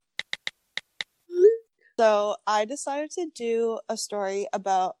So I decided to do a story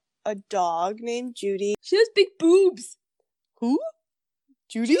about a dog named Judy. She has big boobs. Who?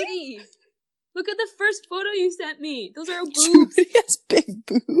 Judy? Judy. Look at the first photo you sent me. Those are her boobs. Judy has big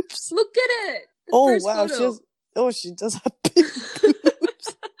boobs. Look at it. Oh, wow. She does have big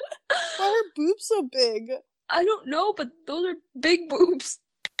boobs. Why are her boobs so big? I don't know, but those are big boobs.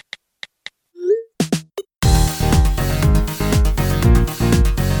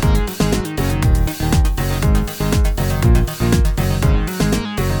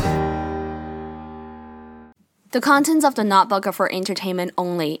 The contents of the Notebook are for entertainment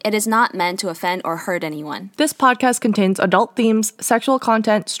only. It is not meant to offend or hurt anyone. This podcast contains adult themes, sexual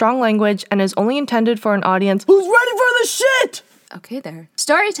content, strong language, and is only intended for an audience who's ready for the shit! Okay there.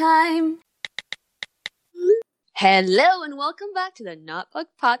 Story time! Hello and welcome back to the Notebook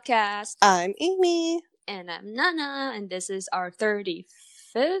Podcast. I'm Amy. And I'm Nana, and this is our 35th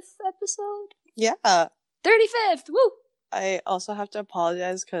episode? Yeah. 35th! Woo! I also have to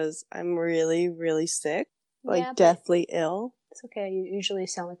apologize because I'm really, really sick. Yeah, deathly ill. It's okay. You usually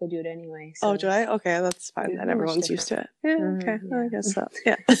sound like a dude anyway. So. Oh, do I? Okay, that's fine. Then everyone's used to it. Yeah, okay. Yeah. I guess so.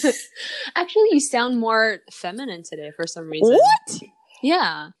 Yeah. Actually, you sound more feminine today for some reason. What?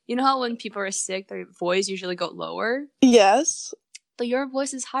 Yeah. You know how when people are sick, their voice usually go lower? Yes. But your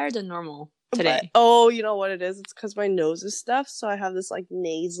voice is higher than normal today. You know what it is? It's because my nose is stuffed, so I have this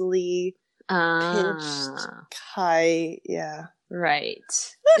nasally, pinched, high, yeah. Right.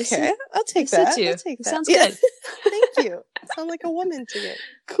 Okay, I'll take that. Too. I'll take that. Sounds good. Thank you. Sound like a woman to me.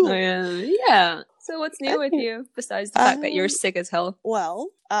 Cool. Yeah. So what's new with you besides the fact that you're sick as hell? Well,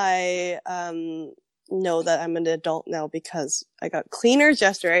 I know that I'm an adult now because I got cleaners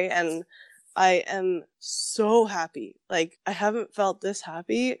yesterday, and I am so happy. I haven't felt this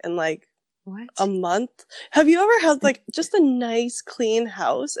happy in a month. Have you ever had just a nice clean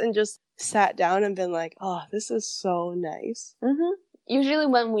house and just sat down and been like, oh, this is so nice? Mm-hmm. Usually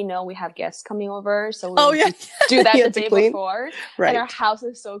when we know we have guests coming over, so we do that the day before, right. And our house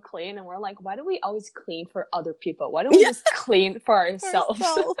is so clean, and we're like, why do we always clean for other people? Why don't we just clean for ourselves?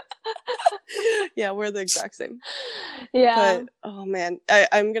 Yeah, we're the exact same. Yeah. But, oh man,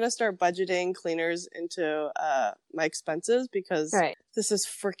 I'm going to start budgeting cleaners into my expenses because this is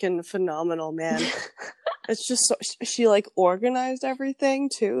freaking phenomenal, man. It's just so, she organized everything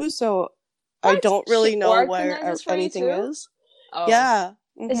too, so I don't really know where anything is. Oh. Yeah.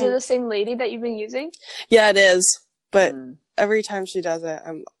 Mm-hmm. Is it the same lady that you've been using? Yeah, it is. But every time she does it,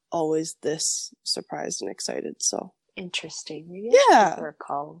 I'm always this surprised and excited. So interesting. Maybe yeah. I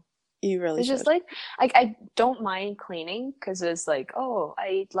call. You really it's should. Just I don't mind cleaning because it's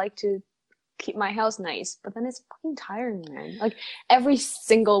I'd like to keep my house nice, but then it's fucking tiring, man. Every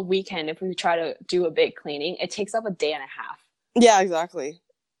single weekend, if we try to do a big cleaning, it takes up a day and a half. Yeah, exactly.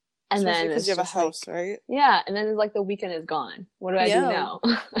 And especially then because you have a house, right? Yeah, and then it's the weekend is gone. What do I do now?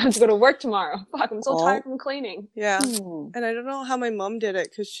 I have to go to work tomorrow. Fuck, I'm so tired from cleaning. Yeah, and I don't know how my mom did it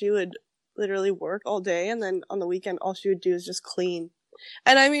because she would literally work all day, and then on the weekend, all she would do is just clean.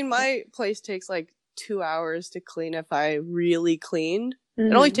 And I mean, my place takes 2 hours to clean if I really cleaned.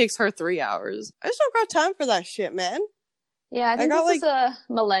 It only takes her 3 hours. I just don't got time for that shit, man. Yeah, I think this is a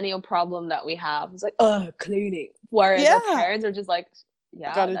millennial problem that we have. It's cleaning. Whereas our parents are just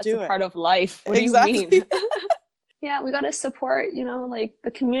that's a part of life. What do you mean? Yeah, we gotta support,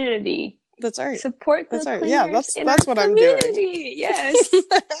 the community. That's right. Support the cleaners. Yeah, that's what I'm doing. Yes.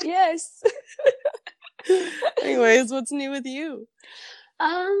 Yes. Anyways, what's new with you?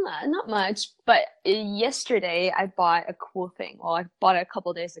 Not much, but yesterday I bought a cool thing. Well, I bought it a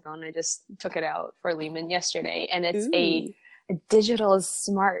couple days ago and I just took it out for Lehman yesterday, and it's a digital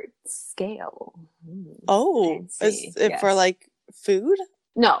smart scale. Oh, fancy. Is it for food?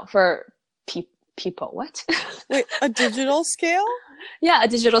 No, for people. What? Wait, a digital scale? Yeah, a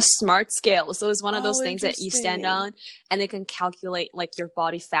digital smart scale. So it's one of those things that you stand on, and it can calculate your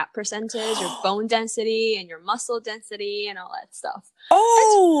body fat percentage, your bone density, and your muscle density, and all that stuff.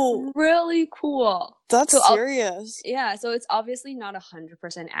 Oh, it's really cool. That's serious. Yeah, so it's obviously not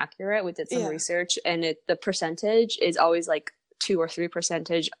 100% accurate. We did some research, and the percentage is always 2 or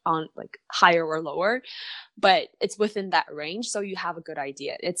 3% on higher or lower, but it's within that range, so you have a good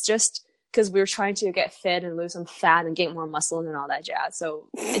idea. It's just because we're trying to get fit and lose some fat and gain more muscle and all that jazz. So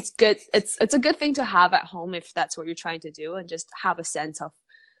it's good. It's a good thing to have at home if that's what you're trying to do, and just have a sense of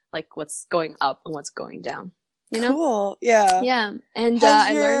what's going up and what's going down. You know? Cool. Yeah. Yeah. And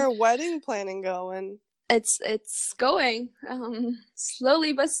how's your wedding planning going? It's going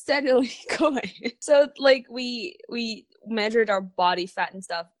slowly but steadily going. So we measured our body fat and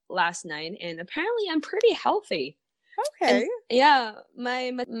stuff last night, and apparently I'm pretty healthy. Okay. And, yeah,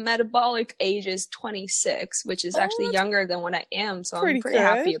 my metabolic age is 26, which is actually younger than what I am. So I'm pretty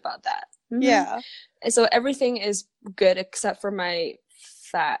happy about that. Mm-hmm. Yeah. And so everything is good except for my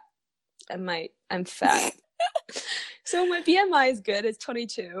fat. I'm fat. So my BMI is good. It's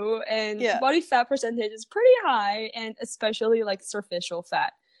 22, and body fat percentage is pretty high, and especially like superficial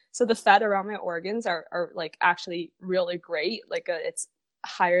fat. So the fat around my organs are like actually really great. Like it's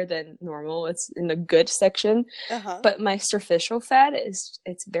higher than normal. It's in the good section. But my superficial fat it's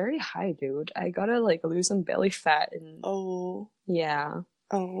very high, dude. I gotta like lose some belly fat and yeah.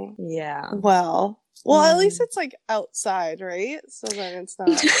 Oh yeah. Well, at least it's like outside, right? So then it's not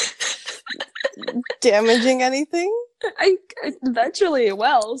damaging anything. I eventually it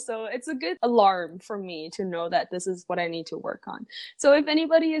will, so it's a good alarm for me to know that this is what I need to work on. So if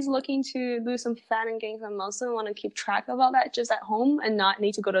anybody is looking to lose some fat and gain some muscle and want to keep track of all that just at home and not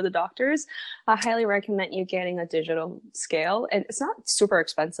need to go to the doctors, I highly recommend you getting a digital scale. And it's not super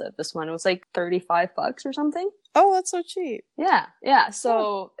expensive. This one, it was like $35 or something. Oh, that's so cheap. Yeah.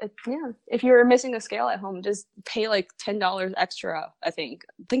 So, if you're missing a scale at home, just pay like $10 extra, I think.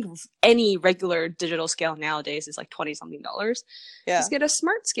 Any regular digital scale nowadays is like $20-something. Yeah. Just get a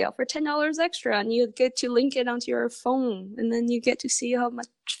smart scale for $10 extra, and you get to link it onto your phone, and then you get to see how much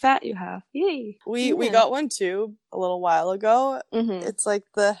fat you have. Yay. We got one too a little while ago. It's like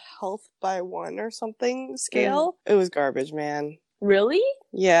the Health by One or something scale. It was garbage, man. Really?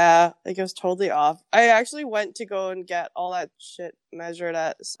 Yeah, like it was totally off. I actually went to go and get all that shit measured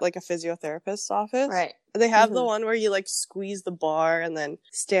at like a physiotherapist's office. Right. They have the one where you like squeeze the bar and then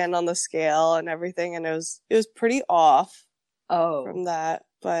stand on the scale and everything, and it was pretty off from that.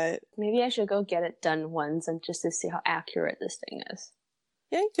 But maybe I should go get it done once and just to see how accurate this thing is.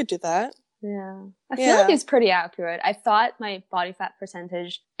 Yeah, you could do that. Yeah. I feel like it's pretty accurate. I thought my body fat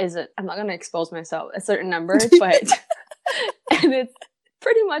percentage I'm not going to expose myself a certain number, but and it's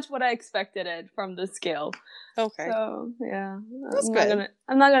pretty much what I expected it from the scale. Okay. So, yeah.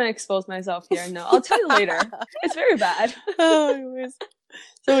 I'm not gonna expose myself here. No, I'll tell you later. It's very bad. Anyways.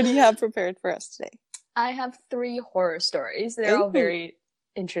 So what do you have prepared for us today? I have 3 horror stories. They're all very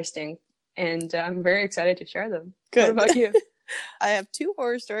interesting, and I'm very excited to share them. Good. What about you? I have 2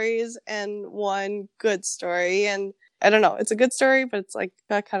 horror stories and 1 good story, and I don't know. It's a good story, but it's like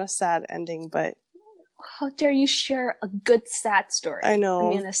got kind of sad ending, but how dare you share a good sad story? I know.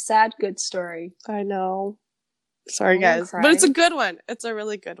 I mean, a sad good story. I know. Sorry, guys. But it's a good one. It's a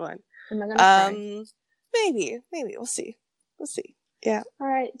really good one. Am I gonna cry? Maybe. We'll see. Yeah. All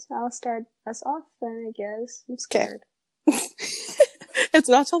right. I'll start us off then, I guess. I'm scared. It's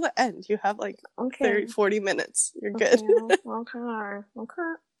not till the end. You have like 40 minutes. You're good. Okay. Oh,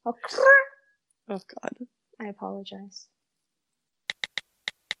 God. I apologize.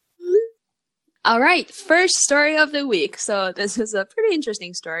 All right, first story of the week. So this is a pretty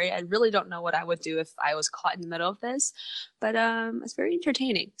interesting story. I really don't know what I would do if I was caught in the middle of this, but it's very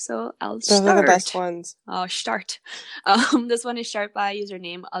entertaining. So I'll start. Those are the best ones. I'll start. This one is shared by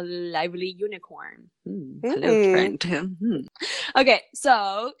username A Lively Unicorn. Hello, friend. Okay,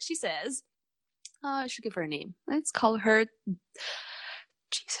 so she says, I should give her a name. Let's call her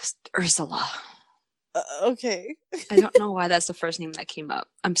Ursula. Okay. I don't know why that's the first name that came up.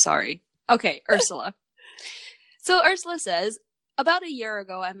 I'm sorry. Okay, Ursula. So Ursula says, about a year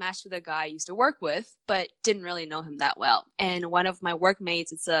ago, I matched with a guy I used to work with, but didn't really know him that well. And one of my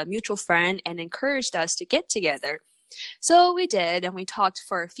workmates is a mutual friend and encouraged us to get together. So we did, and we talked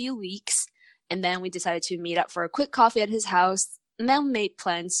for a few weeks. And then we decided to meet up for a quick coffee at his house, and then made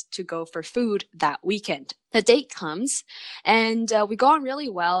plans to go for food that weekend. The date comes, and we got on really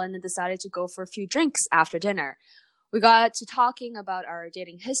well, and then decided to go for a few drinks after dinner. We got to talking about our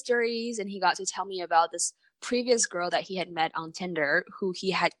dating histories, and he got to tell me about this previous girl that he had met on Tinder, who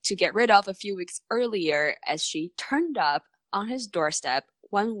he had to get rid of a few weeks earlier as she turned up on his doorstep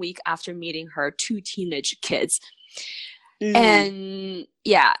 1 week after meeting her 2 teenage kids. And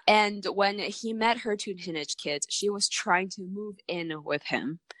when he met her 2 teenage kids, she was trying to move in with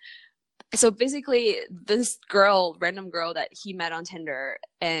him. So basically, this random girl that he met on Tinder,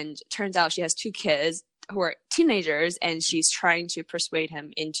 and turns out she has 2 kids who are teenagers, and she's trying to persuade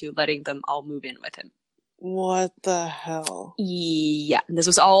him into letting them all move in with him. What the hell? Yeah, this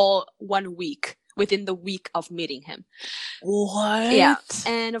was all 1 week, within the week of meeting him. What? Yeah,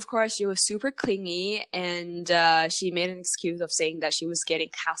 and of course she was super clingy, and she made an excuse of saying that she was getting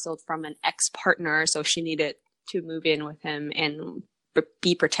hassled from an ex-partner, so she needed to move in with him, and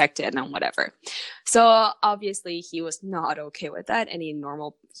be protected and whatever. So obviously he was not okay with that. Any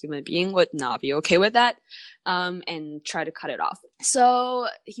normal human being would not be okay with that, and try to cut it off. So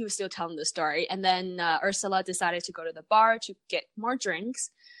he was still telling the story, and then Ursula decided to go to the bar to get more drinks.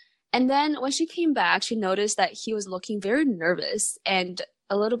 And then when she came back, she noticed that he was looking very nervous and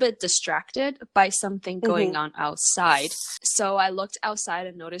a little bit distracted by something going on outside. So I looked outside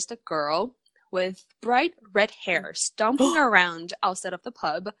and noticed a girl with bright red hair stomping around outside of the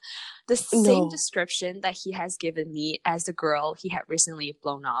pub. The same description that he has given me as the girl he had recently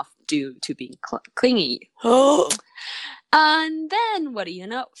blown off due to being clingy. And then, what do you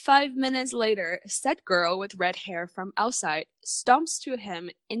know? 5 minutes later, said girl with red hair from outside stomps to him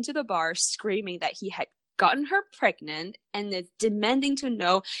into the bar, screaming that he had gotten her pregnant and is demanding to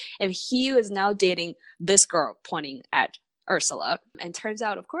know if he was now dating this girl, pointing at Ursula. And turns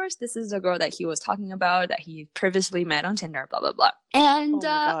out, of course, this is the girl that he was talking about, that he previously met on Tinder, blah, blah, blah. And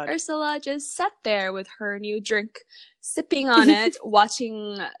Ursula just sat there with her new drink, sipping on it,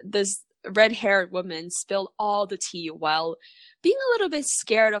 watching this red-haired woman spill all the tea while being a little bit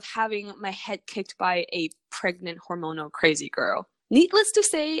scared of having my head kicked by a pregnant hormonal crazy girl. Needless to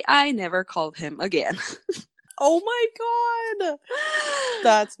say, I never called him again. Oh my god!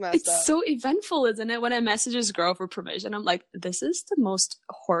 That's messed up. It's so eventful, isn't it? When I message this girl for permission, I'm like, this is the most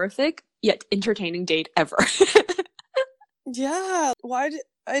horrific yet entertaining date ever. Yeah.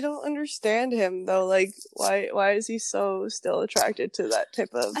 I don't understand him though. Like, why is he so still attracted to that type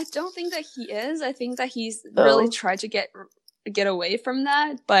of... I don't think that he is. I think that he's really tried to get away from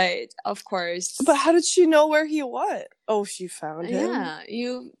that, but of course. But how did she know where he was? Oh, she found him?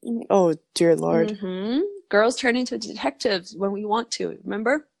 Yeah, Oh, dear Lord. Mm-hmm. Girls turn into detectives when we want to,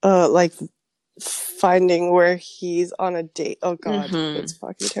 remember? Like finding where he's on a date. Oh god, it's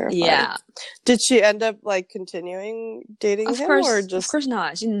fucking terrifying. Yeah. Did she end up like continuing dating him, or just... Of course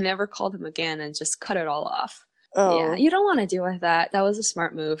not. She never called him again and just cut it all off. Oh. Yeah, you don't want to deal with that. That was a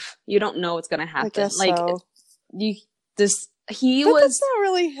smart move. You don't know what's gonna happen. I guess like so. That's not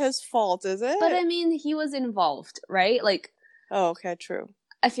really his fault, is it? But I mean, he was involved, right? Like, oh, okay, true.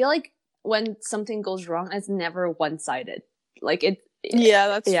 I feel like when something goes wrong, it's never one-sided. Like yeah,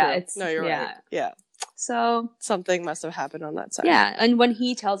 that's true. No, you're right. Yeah. So something must have happened on that side. Yeah, and when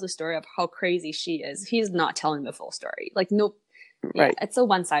he tells the story of how crazy she is, he's not telling the full story. Like, nope. Right. Yeah, it's a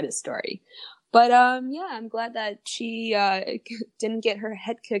one-sided story. But yeah, I'm glad that she didn't get her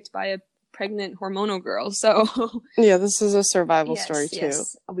head kicked by a pregnant hormonal girl. So yeah, this is a survival story too.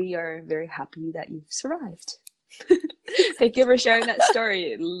 Yes. We are very happy that you've survived. Thank you for sharing that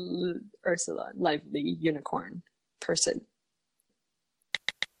story, Ursula, lively unicorn person.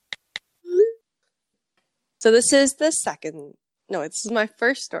 So this is this is my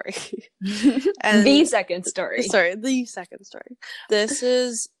first story. And the second story. Sorry, the second story. This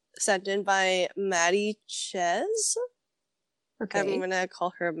is sent in by Maddie Ches. Okay. I'm going to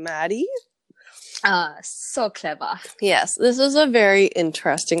call her Maddie. So clever. Yes, this is a very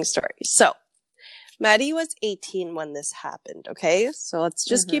interesting story. So, Maddie was 18 when this happened, okay? So let's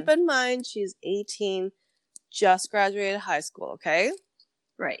just keep in mind she's 18, just graduated high school, okay?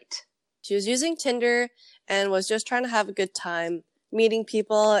 Right. She was using Tinder and was just trying to have a good time, meeting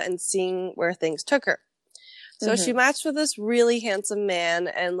people and seeing where things took her. So she matched with this really handsome man,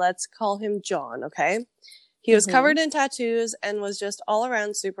 and let's call him John, okay? He was covered in tattoos and was just all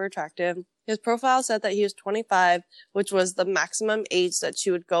around super attractive. His profile said that he was 25, which was the maximum age that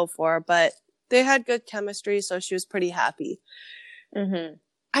she would go for, but they had good chemistry, so she was pretty happy.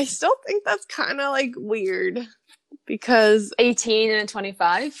 I still think that's kind of like weird because 18 and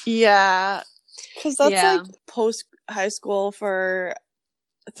 25. Yeah, because that's like post high school for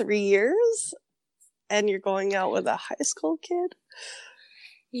 3 years, and you're going out with a high school kid.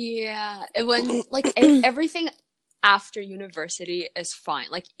 Yeah, when like everything after university is fine.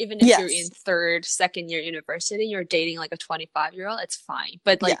 Like even if you're in second year university, you're dating like a 25-year-old, it's fine.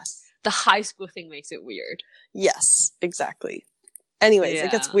 But like the high school thing makes it weird. Yes, exactly. Anyways,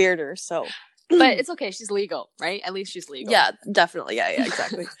 it gets weirder, so. But it's okay, she's legal, right? At least she's legal. Yeah, definitely. Yeah,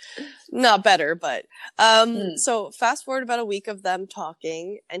 exactly. Not better, but so fast forward about a week of them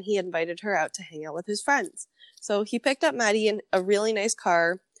talking, and he invited her out to hang out with his friends. So he picked up Maddie in a really nice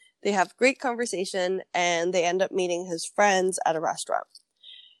car. They have great conversation, and they end up meeting his friends at a restaurant.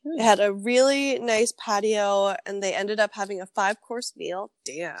 It had a really nice patio, and they ended up having a 5-course meal.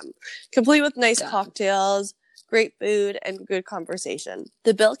 Damn. Complete with nice cocktails, great food, and good conversation.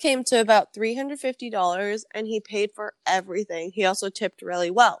 The bill came to about $350, and he paid for everything. He also tipped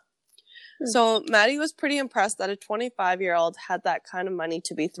really well. So Maddie was pretty impressed that a 25-year-old had that kind of money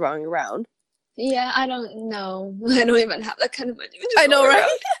to be throwing around. Yeah, I don't know. I don't even have that kind of money. I know, right?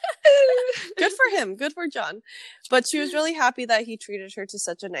 Good for him. Good for John. But she was really happy that he treated her to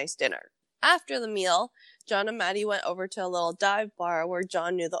such a nice dinner. After the meal, John and Maddie went over to a little dive bar where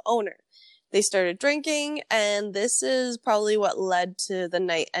John knew the owner. They started drinking, and this is probably what led to the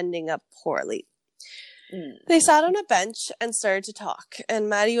night ending up poorly. They sat on a bench and started to talk, and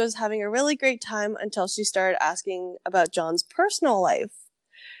Maddie was having a really great time until she started asking about John's personal life.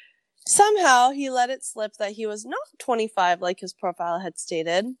 Somehow, he let it slip that he was not 25 like his profile had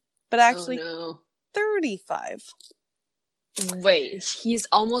stated, but actually 35. Wait, he's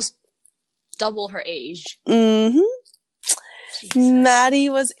almost double her age. Mm-hmm. Jesus. Maddie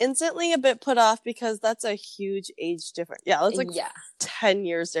was instantly a bit put off because that's a huge age difference. Yeah, that's like 10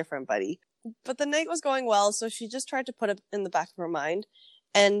 years different, buddy. But the night was going well, so she just tried to put it in the back of her mind.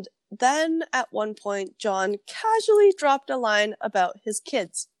 And then at one point, John casually dropped a line about his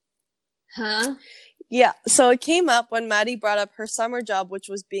kids. Huh? Yeah, so it came up when Maddie brought up her summer job, which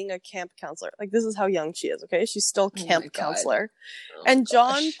was being a camp counselor. Like, this is how young she is, okay? She's still camp counselor. And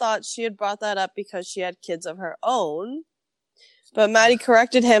John thought she had brought that up because she had kids of her own. But Maddie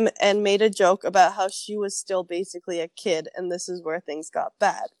corrected him and made a joke about how she was still basically a kid, and this is where things got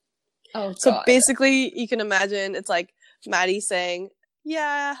bad. Oh, so God. Basically, you can imagine it's like Maddie saying,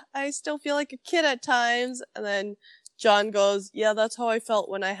 yeah, I still feel like a kid at times. And then John goes, yeah, that's how I felt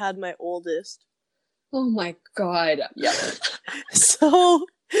when I had my oldest. Oh my God. Yeah. So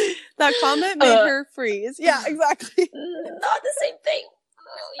that comment made her freeze. Yeah, exactly. Not the same thing.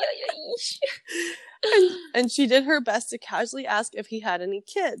 Oh, yeah. And she did her best to casually ask if he had any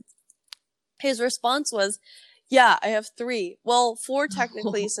kids. His response was, yeah, I have 3. Well, 4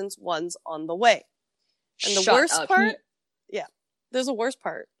 technically since one's on the way. And the worst part? Yeah. There's a worst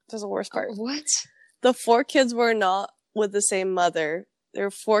part. What? The 4 kids were not with the same mother. There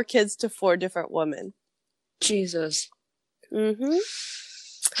were 4 kids to 4 different women. Jesus. Mm-hmm.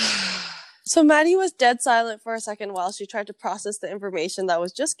 So Maddie was dead silent for a second while she tried to process the information that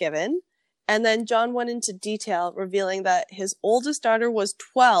was just given. And then John went into detail, revealing that his oldest daughter was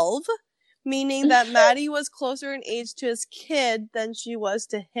 12, meaning that Maddie was closer in age to his kid than she was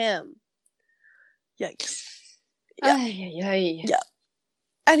to him. Yikes. Yeah. Yeah.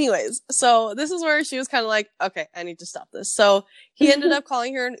 Anyways, so this is where she was kind of like, okay, I need to stop this. So he ended up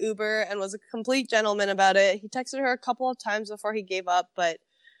calling her an Uber and was a complete gentleman about it. He texted her a couple of times before he gave up, but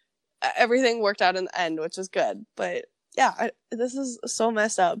everything worked out in the end, which is good. But yeah, this is so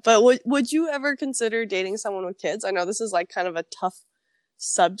messed up. But would you ever consider dating someone with kids? I know this is like kind of a tough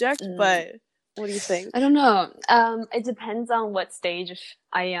subject, but what do you think? I don't know. It depends on what stage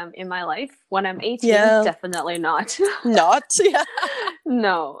I am in my life. When I'm 18, definitely not. Not? Yeah.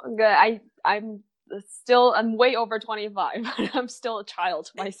 No. I'm way over 25, but I'm still a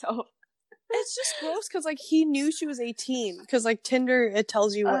child myself. It's just gross because, like, he knew she was 18. Because, like, Tinder, it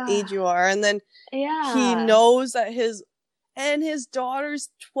tells you what age you are. And then he knows that his daughter's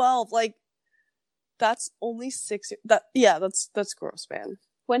 12. Like, that's only 6 years. That's gross, man.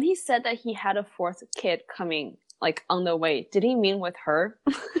 When he said that he had a 4th kid coming, like, on the way, did he mean with her?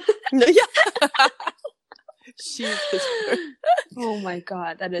 No, yeah. Oh my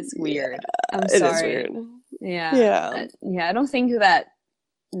God, that is weird. Yeah, I'm sorry. It is weird. Yeah. Yeah, I don't think that...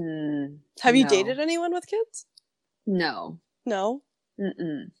 Have you dated anyone with kids? No. No?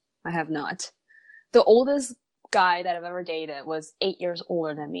 I have not. The oldest guy that I've ever dated was 8 years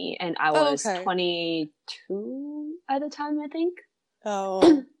older than me, and I was 22 at the time, I think.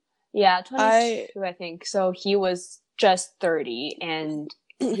 Oh. Yeah, 22, I think. So he was just 30, and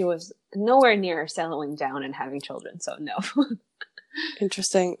he was nowhere near settling down and having children, so no.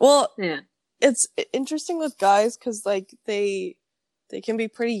 Interesting. Well, yeah. It's interesting with guys because, like, they can be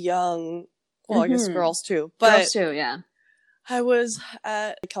pretty young. Well, I guess girls too. But girls too, yeah. I was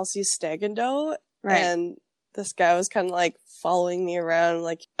at Kelsey's Stag and Doe, right. And this guy was kind of, like, following me around.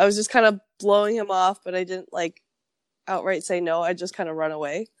 Like, I was just kind of blowing him off, but I didn't, like, outright say no. I just kind of run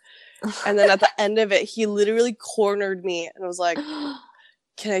away. And then at the end of it, he literally cornered me and was like,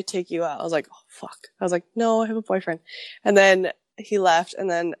 can I take you out? I was like, oh, fuck. I was like, no, I have a boyfriend. And then he left, and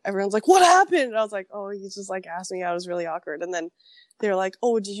then everyone's like, what happened? And I was like, oh, he just, like, asked me out. It was really awkward. And then they were like,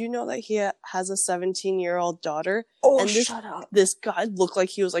 oh, did you know that he has a 17-year-old daughter? Oh, and shut up. This guy looked like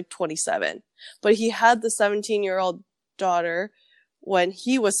he was, like, 27. But he had the 17-year-old daughter when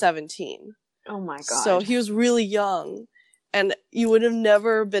he was 17. Oh, my God. So he was really young. And you would have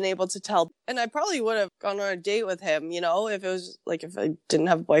never been able to tell. And I probably would have gone on a date with him, you know, if it was, like, if I didn't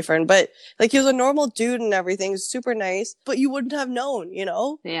have a boyfriend. But, like, he was a normal dude and everything. Super nice. But you wouldn't have known, you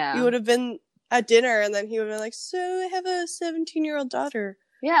know? Yeah. You would have been at dinner, and then he would have been like, so I have a 17-year-old daughter.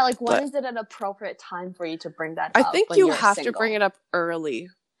 Yeah, like when is it an appropriate time for you to bring that up? I think when you you're have single? to bring it up early.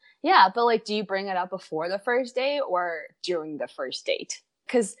 Yeah, but like, do you bring it up before the first date or during the first date?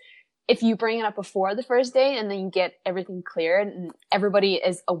 Because if you bring it up before the first date and then you get everything cleared and everybody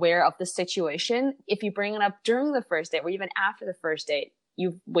is aware of the situation, if you bring it up during the first date or even after the first date,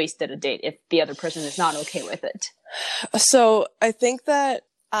 you've wasted a date if the other person is not okay with it. So I think that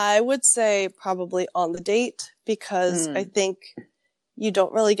I would say probably on the date, because I think you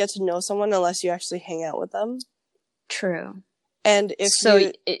don't really get to know someone unless you actually hang out with them. True. And if so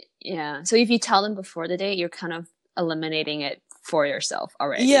if you tell them before the date, you're kind of eliminating it for yourself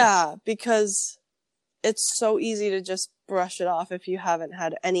already. Yeah, because it's so easy to just brush it off if you haven't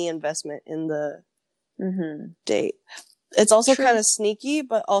had any investment in the date. It's also kind of sneaky,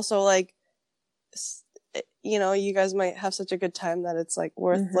 but also like, you know, you guys might have such a good time that it's like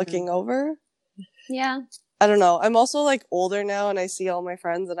worth looking over. Yeah. I don't know. I'm also like older now and I see all my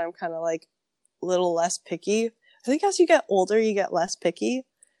friends and I'm kind of like a little less picky. I think as you get older, you get less picky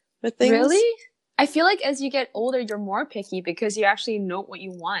with things. Really? I feel like as you get older, you're more picky because you actually know what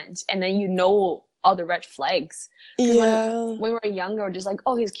you want and then you know all the red flags. Yeah. When we were younger, we're just like,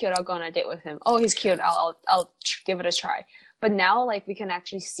 oh, he's cute, I'll go on a date with him. Oh, he's cute, I'll give it a try. But now, like, we can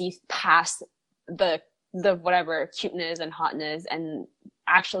actually see past the whatever cuteness and hotness and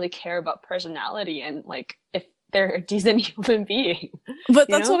actually care about personality and like if they're a decent human being. But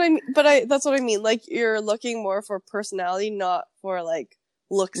that's what I mean. That's what I mean. Like, you're looking more for personality, not for like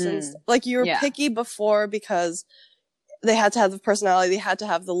looks and like you were picky before because they had to have the personality, they had to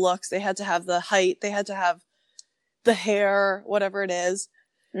have the looks, they had to have the height, they had to have the hair, whatever it is.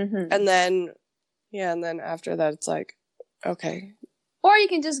 And then after that, it's like, okay. Or you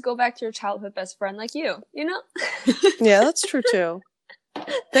can just go back to your childhood best friend like you know? Yeah, that's true too.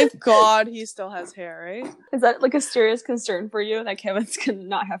 Thank God he still has hair, right? Is that like a serious concern for you that Kevin's gonna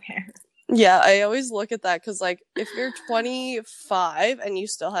not have hair? Yeah, I always look at that because, like, if you're 25 and you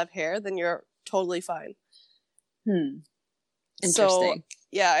still have hair, then you're totally fine. Interesting. So,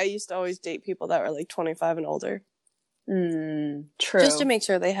 yeah, I used to always date people that were like 25 and older. True. Just to make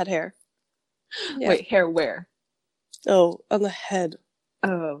sure they had hair. Yeah. Wait, hair where? Oh, on the head.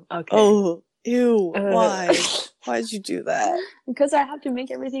 Oh, okay. Oh, ew. Why? Why'd you do that? Because I have to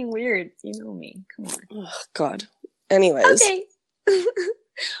make everything weird. You know me. Come on. Oh, God. Anyways. Okay.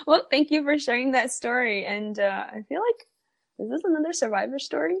 Well, thank you for sharing that story. And I feel like, is this another Survivor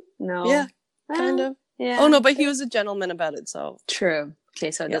story? No. Yeah, kind of. Yeah. Oh, no, but he was a gentleman about it, so. True.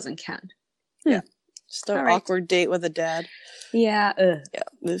 Okay, so it doesn't count. Yeah. Just an awkward date with a dad. Yeah.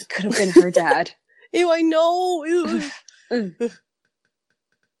 Yeah. Could have been her dad. Ew, I know. Ew.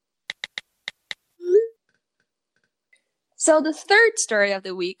 So the third story of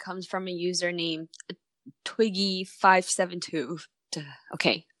the week comes from a user named Twiggy572.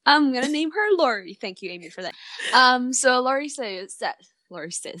 Okay, I'm gonna name her Lori. Thank you, Amy, for that. So Lori says,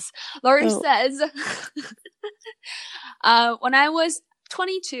 when I was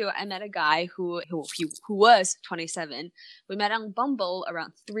 22, I met a guy who was 27. We met on Bumble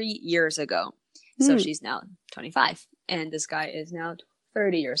around 3 years ago. So she's now 25, and this guy is now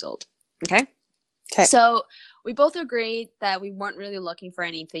 30 years old. Okay. So we both agreed that we weren't really looking for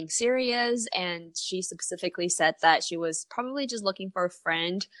anything serious, and she specifically said that she was probably just looking for a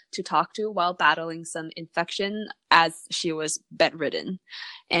friend to talk to while battling some infection as she was bedridden.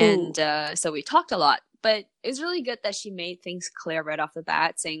 And so we talked a lot, but it was really good that she made things clear right off the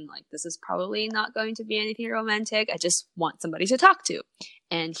bat, saying like, this is probably not going to be anything romantic. I just want somebody to talk to.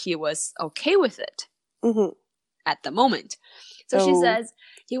 And he was okay with it at the moment. So she says,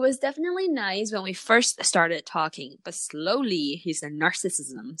 he was definitely nice when we first started talking, but slowly his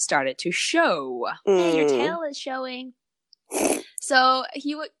narcissism started to show. Hey, your tail is showing. So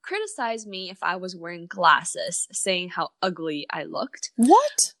he would criticize me if I was wearing glasses, saying how ugly I looked.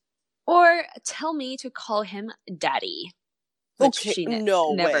 What? Or tell me to call him daddy. Which she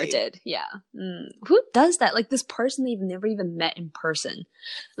never did. Yeah. Who does that? Like, this person they've never even met in person.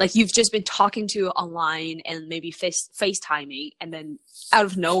 Like, you've just been talking to online and maybe FaceTiming, and then out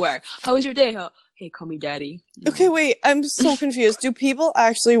of nowhere, how was your day? Hey, call me daddy. Okay, wait. I'm so confused. Do people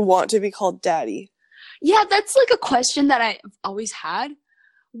actually want to be called daddy? Yeah, that's like a question that I've always had.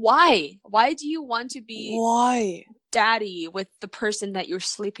 Why? Why do you want to be daddy with the person that you're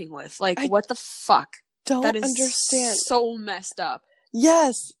sleeping with? Like, what the fuck? Don't that is understand. So messed up.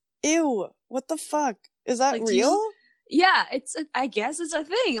 Yes. Ew. What the fuck? Is that like, real? Yeah, I guess it's a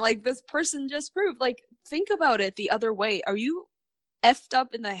thing. Like, this person just proved. Like, think about it the other way. Are you effed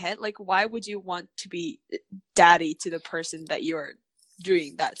up in the head? Like, why would you want to be daddy to the person that you're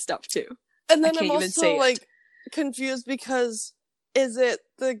doing that stuff to? And then I'm also like confused because is it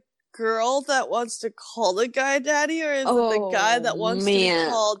the girl that wants to call the guy daddy, or is it the guy that wants to be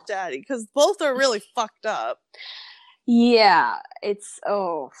called daddy? Because both are really fucked up. Yeah, it's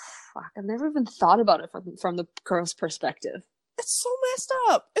fuck. I've never even thought about it from the girl's perspective. It's so messed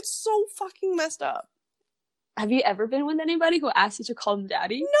up. It's so fucking messed up. Have you ever been with anybody who asked you to call them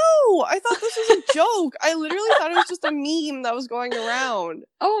daddy? No, I thought this was a joke. I literally thought it was just a meme that was going around.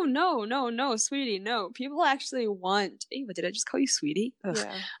 Oh, no, sweetie, no. People actually want... Hey, what, did I just call you sweetie? Ugh.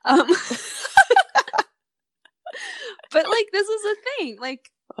 Yeah. But, like, this is a thing. Like,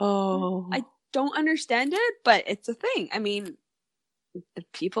 I don't understand it, but it's a thing. I mean,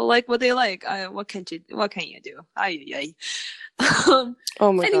 people like what they like. What can you do? Ay.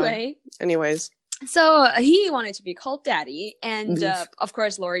 Oh my God. Anyways. So he wanted to be called daddy, and of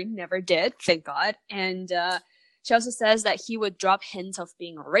course Lori never did, thank God. And she also says that he would drop hints of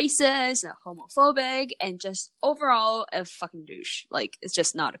being racist and homophobic and just overall a fucking douche. Like, it's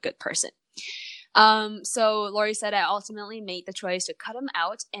just not a good person. So Lori said, I ultimately made the choice to cut him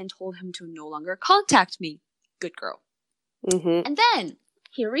out and told him to no longer contact me. Good girl. Mm-hmm. And then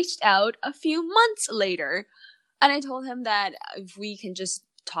he reached out a few months later, and I told him that if we can just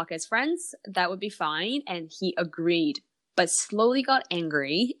talk as friends, that would be fine, and he agreed, but slowly got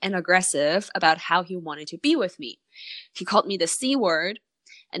angry and aggressive about how he wanted to be with me. He called me the C word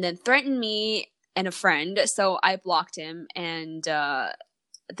and then threatened me and a friend, so I blocked him, and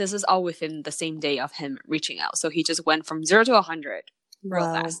this is all within the same day of him reaching out. So he just went from 0 to 100 real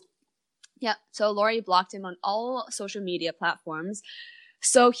fast. Yeah, so Lori blocked him on all social media platforms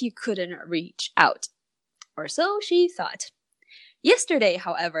so he couldn't reach out, or so she thought. Yesterday,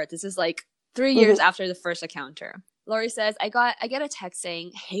 however, this is like 3 years after the first encounter, Lori says, I get a text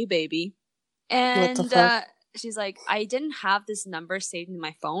saying, hey, baby. And she's like, I didn't have this number saved in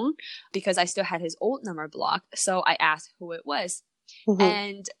my phone because I still had his old number blocked. So I asked who it was. Mm-hmm.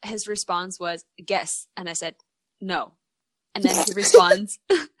 And his response was, guess. And I said, no. And then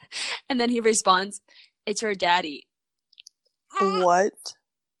he responds, it's your daddy. What?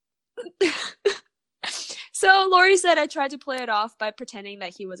 So Lori said I tried to play it off by pretending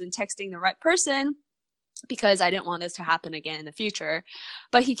that he wasn't texting the right person because I didn't want this to happen again in the future.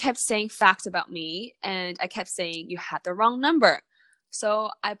 But he kept saying facts about me, and I kept saying you had the wrong number. So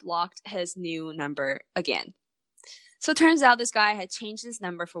I blocked his new number again. So it turns out this guy had changed his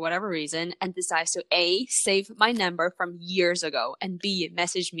number for whatever reason and decides to A, save my number from years ago, and B,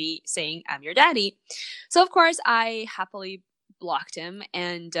 message me saying I'm your daddy. So of course I happily blocked him,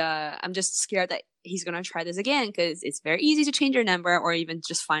 and I'm just scared that he's gonna try this again because it's very easy to change your number or even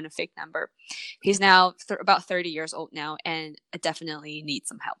just find a fake number. He's now about 30 years old now, and I definitely need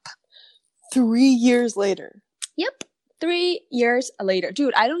some help. 3 years later. Yep, 3 years later.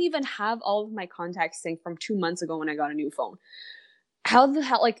 Dude, I don't even have all of my contacts synced from 2 months ago when I got a new phone. How the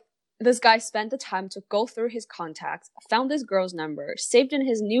hell, like, this guy spent the time to go through his contacts, found this girl's number, saved in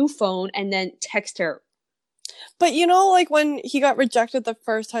his new phone, and then text her. But you know, like, when he got rejected the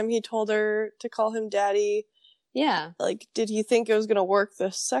first time he told her to call him daddy. Yeah. Like, did he think it was going to work the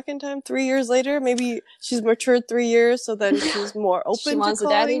second time 3 years later? Maybe she's matured 3 years, so then she's more open she to wants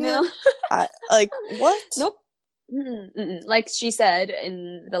calling a daddy now? Like, what? Nope. Like she said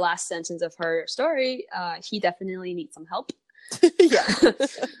in the last sentence of her story, he definitely needs some help. Yeah.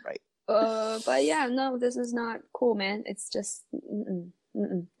 Right. But yeah, no, this is not cool, man. It's just,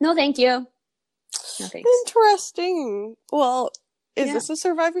 no thank you. No thanks. Interesting. Well, is this a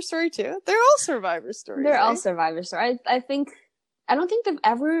Survivor story too? They're all Survivor stories. They're all Survivor stories. I don't think they've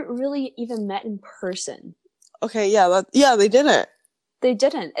ever really even met in person. Okay, yeah, they didn't. They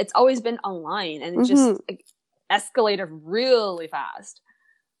didn't. It's always been online, and it just escalated really fast.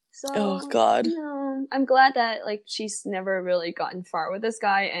 So, oh God. I'm glad that like she's never really gotten far with this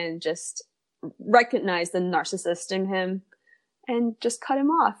guy and just recognized the narcissist in him and just cut him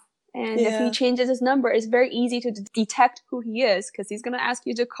off. And if he changes his number, it's very easy to detect who he is because he's going to ask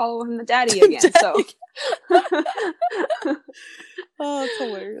you to call him a daddy again. So, oh, it's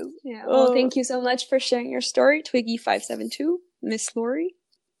hilarious. Yeah. Well, thank you so much for sharing your story, Twiggy572, Miss Lori.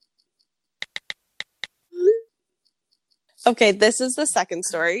 Okay, this is the second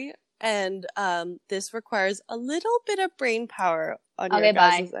story, and this requires a little bit of brain power on your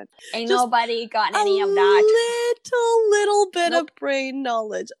guys' end. Ain't nobody got any of that. Little bit of brain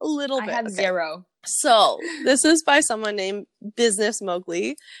knowledge. A little bit. I have zero. So, this is by someone named Business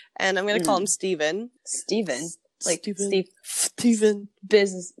Mowgli, and I'm going to call him Steven. Steven? Like Steven.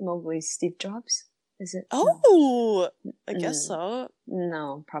 Business Mowgli, Steve Jobs? Is it? Oh! No. I guess so.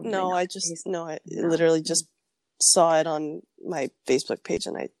 No, probably no, not. I literally just saw it on my Facebook page,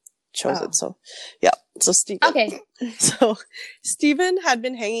 and I chose it. So, yeah. So Steven. Okay. So Steven had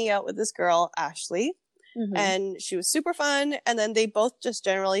been hanging out with this girl, Ashley, and she was super fun. And then they both just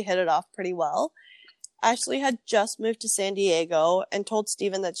generally hit it off pretty well. Ashley had just moved to San Diego and told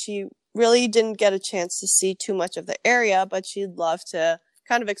Steven that she really didn't get a chance to see too much of the area, but she'd love to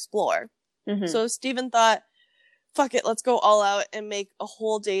kind of explore. So Steven thought, fuck it, let's go all out and make a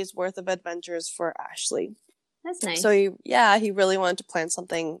whole day's worth of adventures for Ashley. That's nice. So he really wanted to plan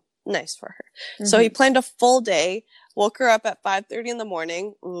something nice for her. So he planned a full day, woke her up at 5:30 in the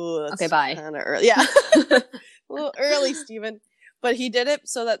morning. Ooh, that's bye. kind of early. Yeah. A little early, Steven. But he did it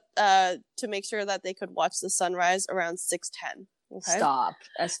so that to make sure that they could watch the sunrise around 6:10. Okay? Stop.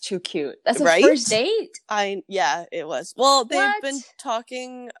 That's too cute. That's a Right? first date? Yeah, it was. Well, they've What? been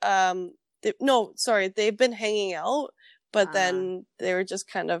talking they've been hanging out, but then they were just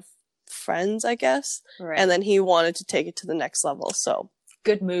kind of friends, I guess. Right. And then he wanted to take it to the next level, so.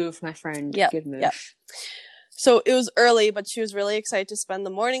 Good move, my friend. Yep, Good move. yep. So it was early, but she was really excited to spend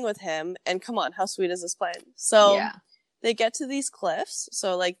the morning with him. And come on, how sweet is this plan? So they get to these cliffs.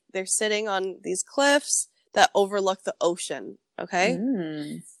 So like they're sitting on these cliffs that overlook the ocean. Okay.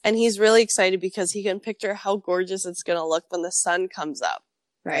 And he's really excited because he can picture how gorgeous it's going to look when the sun comes up.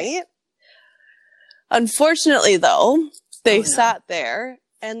 Right? Unfortunately, though, they sat there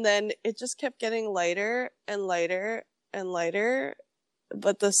and then it just kept getting lighter and lighter and lighter,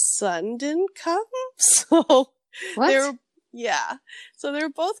 but the sun didn't come. So What? So they were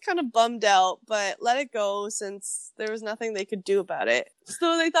both kind of bummed out, but let it go since there was nothing they could do about it.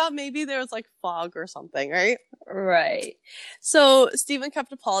 So they thought maybe there was like fog or something, right? Right. So Steven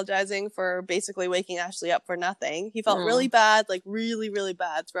kept apologizing for basically waking Ashley up for nothing. He felt really bad, like really, really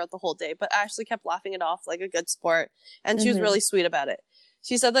bad throughout the whole day, but Ashley kept laughing it off like a good sport, and she was really sweet about it.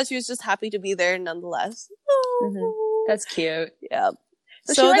 She said that she was just happy to be there nonetheless. That's cute. Yeah.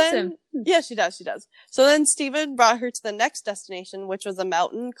 So she likes him. Yeah, she does. So then Steven brought her to the next destination, which was a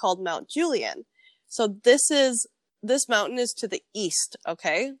mountain called Mount Julian. So this mountain is to the east,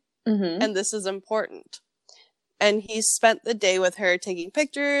 okay? And this is important. And he spent the day with her taking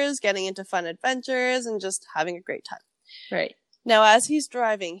pictures, getting into fun adventures, and just having a great time. Right. Now, as he's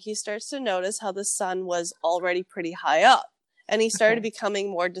driving, he starts to notice how the sun was already pretty high up. And he started becoming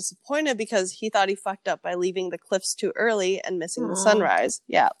more disappointed because he thought he fucked up by leaving the cliffs too early and missing the sunrise.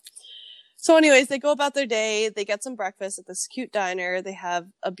 Yeah. So anyways, they go about their day. They get some breakfast at this cute diner. They have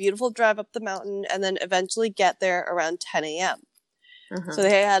a beautiful drive up the mountain and then eventually get there around 10 a.m. So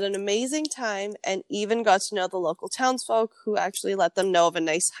they had an amazing time and even got to know the local townsfolk who actually let them know of a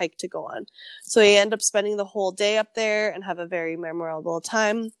nice hike to go on. So they end up spending the whole day up there and have a very memorable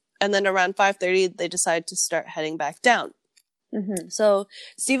time. And then around 5:30, they decide to start heading back down. So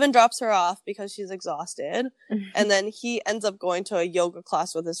Steven drops her off because she's exhausted. And then he ends up going to a yoga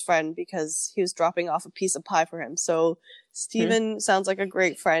class with his friend because he was dropping off a piece of pie for him. So Steven sounds like a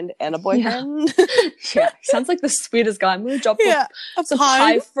great friend and a boyfriend. Yeah, sounds like the sweetest guy. I'm going to drop some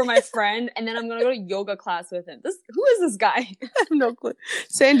pie for my friend and then I'm going to go to yoga class with him. Who is this guy? I have no clue.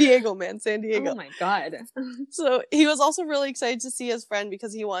 San Diego, man. San Diego. Oh my God. So he was also really excited to see his friend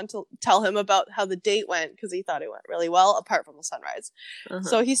because he wanted to tell him about how the date went because he thought it went really well apart from the sunrise.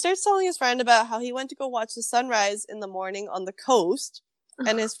 So he starts telling his friend about how he went to go watch the sunrise in the morning on the coast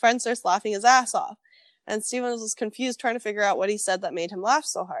and his friend starts laughing his ass off. And Steven was confused trying to figure out what he said that made him laugh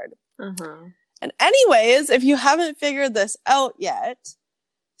so hard. And anyways, if you haven't figured this out yet,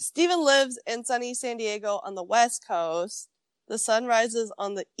 Steven lives in sunny San Diego on the West Coast. The sun rises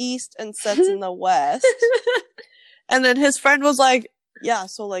on the east and sets in the west. And then his friend was like, yeah,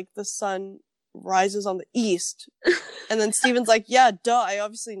 so like the sun rises on the east. And then Steven's like, yeah, duh, I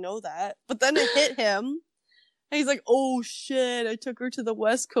obviously know that. But then it hit him. And he's like, oh shit, I took her to the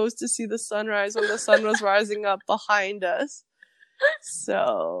West Coast to see the sunrise when the sun was rising up behind us.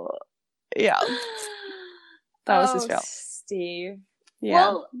 So, yeah. That was his fail. Steve. Yeah.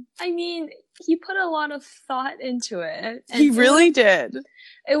 Well, I mean, he put a lot of thought into it. He really did.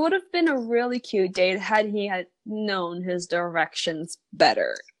 It would have been a really cute date had he had known his directions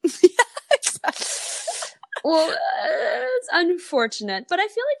better. Yeah, exactly. Well, it's unfortunate, but I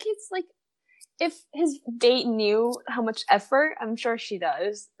feel like it's like, if his date knew how much effort, I'm sure she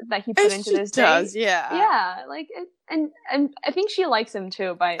does, that he put into this date. She does, yeah. Yeah, like, and I think she likes him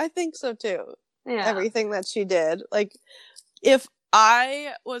too. I think so too. Yeah. Everything that she did. Like, if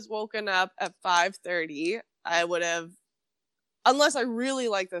I was woken up at 5:30, I would have, unless I really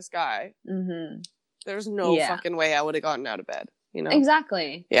like this guy, there's no fucking way I would have gotten out of bed, you know?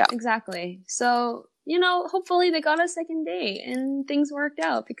 Exactly. Yeah. Exactly. So, you know, hopefully they got a second date and things worked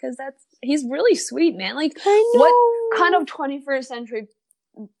out because he's really sweet, man. Like, what kind of 21st century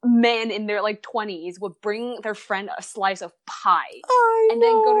men in their like 20s would bring their friend a slice of pie and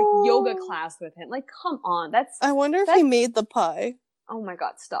then go to yoga class with him. Like, come on. I wonder if he made the pie. Oh my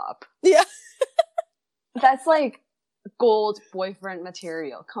god, stop. Yeah. That's like gold boyfriend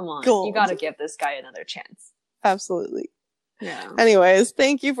material. Come on. Gold. You gotta give this guy another chance. Absolutely. Yeah. Anyways,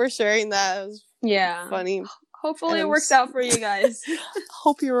 thank you for sharing that. It was funny. Hopefully it works out for you guys.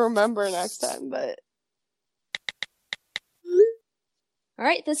 Hope you remember next time, but...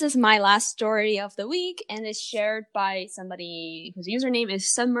 Alright, this is my last story of the week, and it's shared by somebody whose username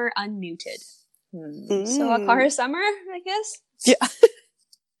is Summer Unmuted. So I'll call her Summer, I guess? Yeah.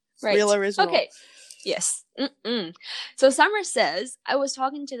 Right. Real original. Okay. Yes. So Summer says, I was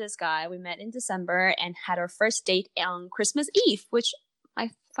talking to this guy. We met in December and had our first date on Christmas Eve, which I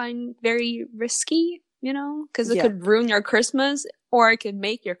find very risky, you know, because it could ruin your Christmas or it could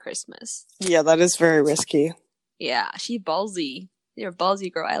make your Christmas. Yeah, that is very risky. Yeah, she ballsy. You're a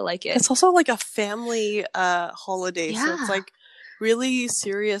ballsy girl. I like it. It's also like a family holiday, so it's like really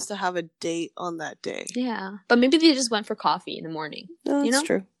serious to have a date on that day. Yeah, but maybe they just went for coffee in the morning. No, that's you know?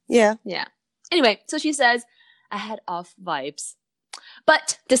 true. Yeah. Yeah. Anyway, so she says, I had off vibes,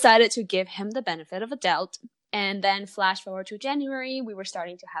 but decided to give him the benefit of a doubt. And then flash forward to January, we were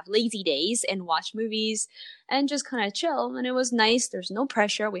starting to have lazy days and watch movies and just kind of chill. And it was nice. There's no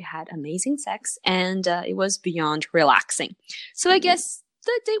pressure. We had amazing sex and it was beyond relaxing. So I guess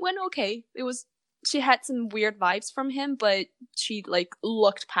the date went okay. She had some weird vibes from him, but she like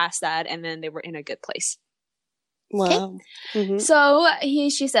looked past that and then they were in a good place. Wow. Okay? So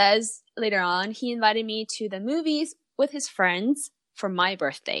she says later on, he invited me to the movies with his friends for my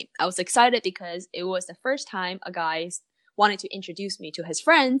birthday. I was excited because it was the first time a guy wanted to introduce me to his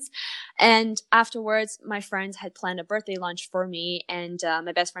friends. And afterwards, my friends had planned a birthday lunch for me. And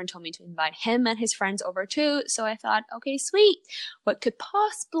my best friend told me to invite him and his friends over too. So I thought, okay, sweet. What could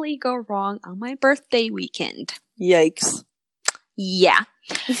possibly go wrong on my birthday weekend? Yikes. Yeah.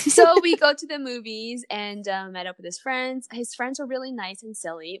 So we go to the movies and met up with his friends. His friends were really nice and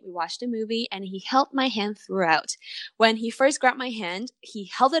silly. We watched the movie and he held my hand throughout. When he first grabbed my hand,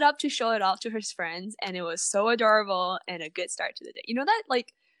 he held it up to show it off to his friends and it was so adorable and a good start to the day. You know that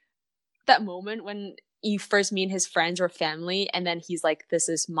like that moment when you first meet his friends or family and then he's like, this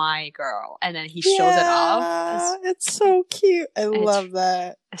is my girl. And then he shows it off. It's so cute. I love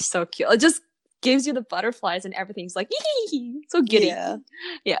that. It's so cute. It just gives you the butterflies and everything's like, so giddy.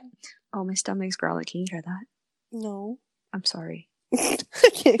 Yeah. Oh, my stomach's growling. Can you hear that? No. I'm sorry. I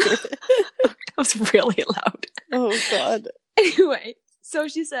can't hear it. That was really loud. Oh, God. Anyway, so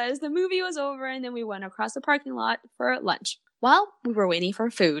she says the movie was over and then we went across the parking lot for lunch. While we were waiting for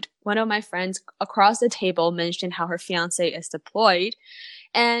food, one of my friends across the table mentioned how her fiance is deployed.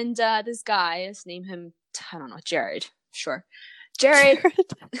 And this guy, let's name him, I don't know, Jared. Sure. Jared.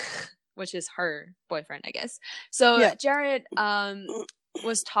 Which is her boyfriend, I guess. So Jared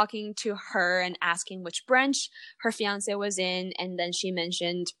was talking to her and asking which branch her fiance was in. And then she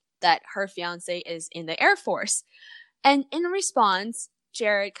mentioned that her fiance is in the Air Force. And in response,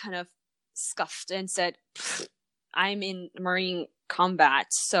 Jared kind of scoffed and said, I'm in Marine combat,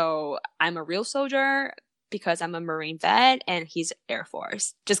 so I'm a real soldier because I'm a Marine vet and he's Air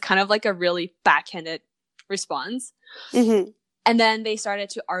Force. Just kind of like a really backhanded response. And then they started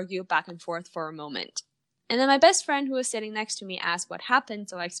to argue back and forth for a moment. And then my best friend who was sitting next to me asked what happened,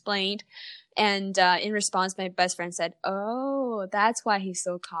 so I explained. And in response, my best friend said, oh, that's why he's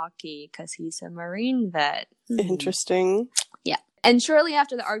so cocky, because he's a Marine vet. Interesting. Yeah. And shortly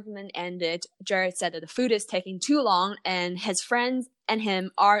after the argument ended, Jared said that the food is taking too long and his friends and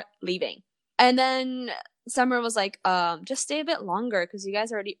him are leaving. And then Summer was like, just stay a bit longer because you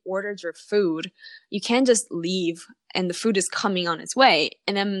guys already ordered your food. You can't just leave and the food is coming on its way.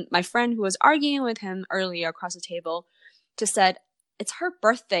 And then my friend who was arguing with him earlier across the table just said, it's her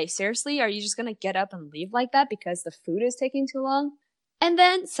birthday. Seriously? Are you just going to get up and leave like that because the food is taking too long? And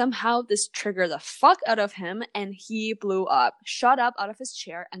then somehow this triggered the fuck out of him and he blew up, shot up out of his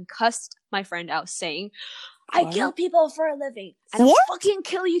chair and cussed my friend out saying, I kill people for a living and I'll fucking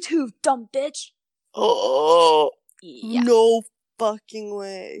kill you too, dumb bitch. Oh, yeah. No fucking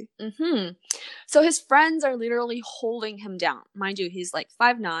way. So his friends are literally holding him down. Mind you, he's like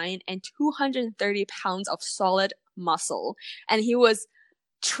 5'9" and 230 pounds of solid muscle. And he was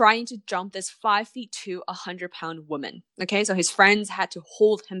trying to jump this 5'2", 100-pound woman. Okay, so his friends had to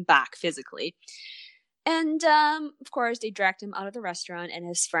hold him back physically. And of course, they dragged him out of the restaurant and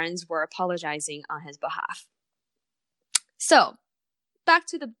his friends were apologizing on his behalf. So, back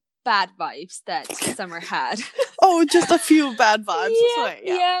to the bad vibes that Summer had. Oh, just a few bad vibes.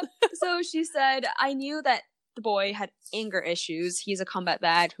 Yeah. So she said, I knew that the boy had anger issues. He's a combat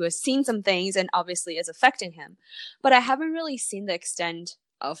vet who has seen some things and obviously is affecting him. But I haven't really seen the extent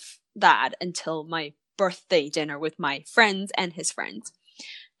of that until my birthday dinner with my friends and his friends.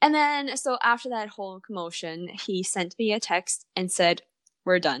 And then, so after that whole commotion, he sent me a text and said,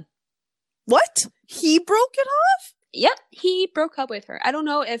 "We're done." What? He broke it off? Yep, he broke up with her. I don't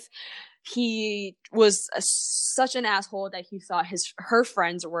know if he was such an asshole that he thought her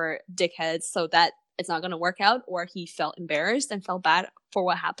friends were dickheads, so that it's not going to work out, or he felt embarrassed and felt bad for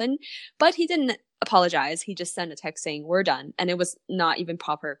what happened. But he didn't apologize. He just sent a text saying, "We're done." And it was not even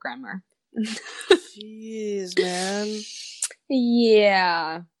proper grammar. Jeez, man.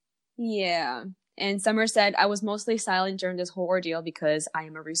 Yeah. And Summer said, "I was mostly silent during this whole ordeal because I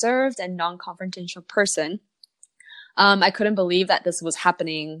am a reserved and non-confrontational person. I couldn't believe that this was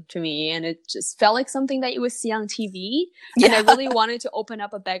happening to me, and it just felt like something that you would see on TV. Yeah. And I really wanted to open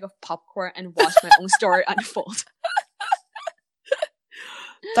up a bag of popcorn and watch my own story unfold."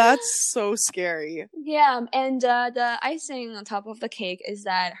 That's so scary. Yeah, and the icing on top of the cake is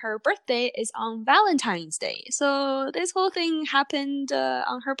that her birthday is on Valentine's Day. So this whole thing happened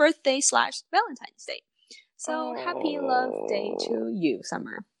on her birthday / Valentine's Day. So happy love day to you,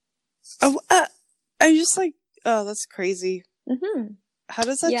 Summer. Oh, I just like, oh, that's crazy. Mm-hmm. How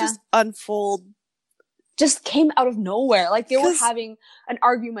does that just unfold? Just came out of nowhere. Like, they were having an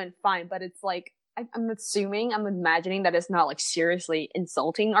argument, fine, but it's like, I'm imagining that it's not like seriously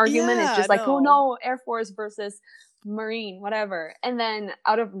insulting argument. It's just like, oh no, Air Force versus Marine, whatever. And then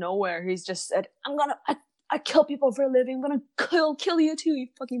out of nowhere, he's just said, I kill people for a living. I'm gonna kill you too, you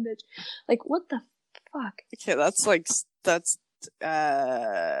fucking bitch. Like, what the fuck? Okay,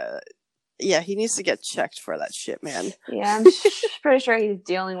 yeah, he needs to get checked for that shit, man. Yeah, I'm pretty sure he's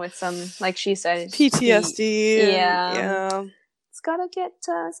dealing with some, like she said, PTSD. Yeah. Gotta get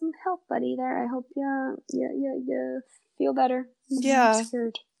some help, buddy. There, I hope you feel better. Yeah.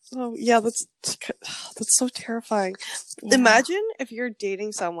 Oh yeah, that's so terrifying. Yeah. Imagine if you're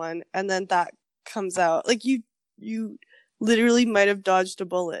dating someone and then that comes out. Like, you literally might have dodged a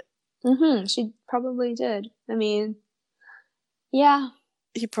bullet. Mm-hmm. She probably did. I mean, yeah.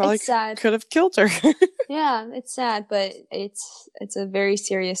 He probably could have killed her. Yeah, it's sad, but it's a very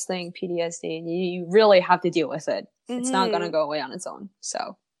serious thing, PTSD, and you really have to deal with it. Mm-hmm. It's not going to go away on its own.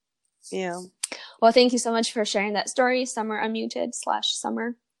 So, yeah. Well, thank you so much for sharing that story, Summer Unmuted /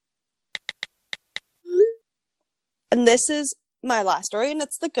 Summer. And this is my last story, and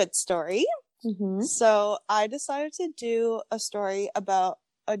it's the good story. Mm-hmm. So I decided to do a story about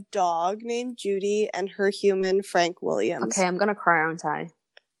a dog named Judy and her human, Frank Williams. Okay, I'm going to cry, aren't I?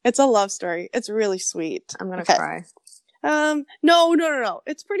 It's a love story. It's really sweet. I'm going to cry. No.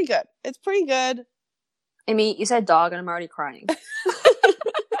 It's pretty good. Amy, you said dog and I'm already crying.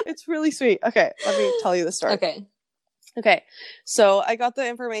 It's really sweet. Okay, let me tell you the story. Okay. So I got the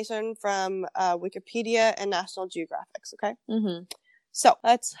information from Wikipedia and National Geographic, okay? Mm-hmm. So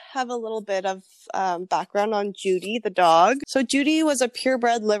let's have a little bit of background on Judy, the dog. So Judy was a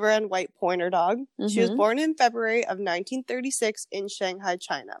purebred liver and white pointer dog. Mm-hmm. She was born in February of 1936 in Shanghai,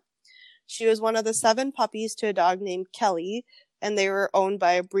 China. She was one of the 7 puppies to a dog named Kelly, and they were owned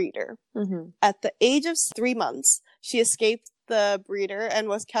by a breeder. Mm-hmm. At the age of 3 months, she escaped the breeder and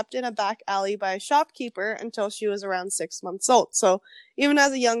was kept in a back alley by a shopkeeper until she was around 6 months old. So even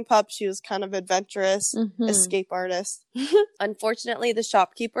as a young pup, she was kind of adventurous, escape artist. Unfortunately, the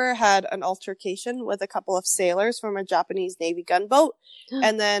shopkeeper had an altercation with a couple of sailors from a Japanese Navy gunboat.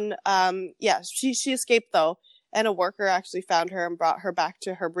 And then, she escaped though. And a worker actually found her and brought her back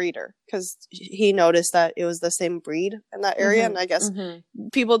to her breeder because he noticed that it was the same breed in that area. And I guess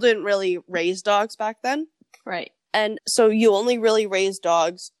people didn't really raise dogs back then. Right. And so you only really raise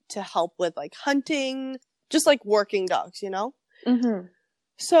dogs to help with like hunting, just like working dogs, you know? Mm-hmm.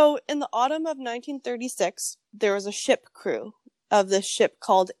 So in the autumn of 1936, there was a ship crew of this ship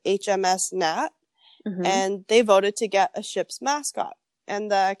called HMS Nat, and they voted to get a ship's mascot. And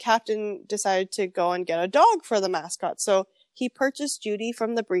the captain decided to go and get a dog for the mascot. So he purchased Judy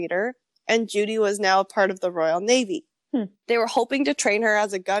from the breeder, and Judy was now a part of the Royal Navy. They were hoping to train her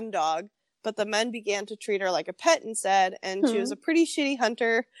as a gun dog, but the men began to treat her like a pet instead, and she was a pretty shitty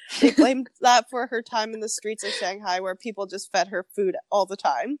hunter. They blamed that for her time in the streets of Shanghai, where people just fed her food all the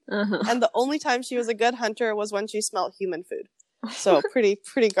time. And the only time she was a good hunter was when she smelled human food. So pretty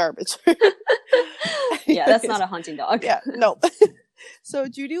garbage. Yeah, that's not a hunting dog. Yeah, no. So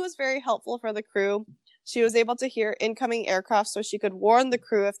Judy was very helpful for the crew. She was able to hear incoming aircraft so she could warn the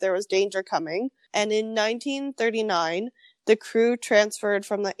crew if there was danger coming. And in 1939, the crew transferred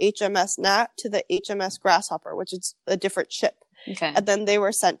from the HMS Nat to the HMS Grasshopper, which is a different ship. Okay. And then they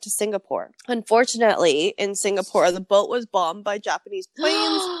were sent to Singapore. Unfortunately, in Singapore, the boat was bombed by Japanese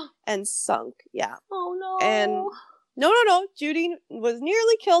planes and sunk. Yeah. Oh, no. And no. Judy was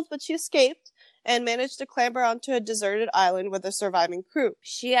nearly killed, but she escaped and managed to clamber onto a deserted island with a surviving crew.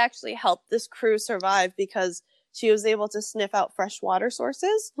 She actually helped this crew survive because she was able to sniff out fresh water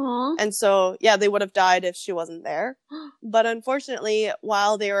sources. Aww. And so, yeah, they would have died if she wasn't there. But unfortunately,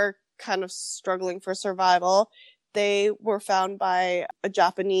 while they were kind of struggling for survival, they were found by a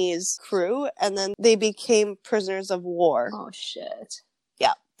Japanese crew, and then they became prisoners of war. Oh, shit.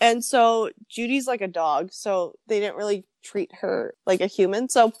 Yeah. And so Judy's like a dog, so they didn't really treat her like a human.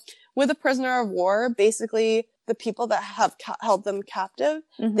 So with a prisoner of war, basically the people that have held them captive,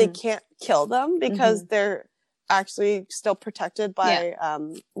 they can't kill them because they're actually still protected by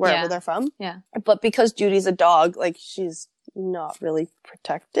wherever they're from. Yeah. But because Judy's a dog, like, she's not really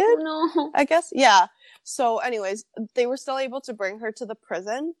protected, No. I guess. Yeah. So anyways, they were still able to bring her to the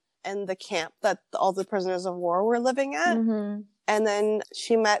prison and the camp that all the prisoners of war were living at. And then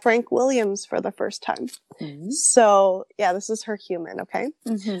she met Frank Williams for the first time. So, yeah, this is her human, okay?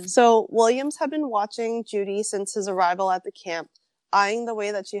 So Williams had been watching Judy since his arrival at the camp, eyeing the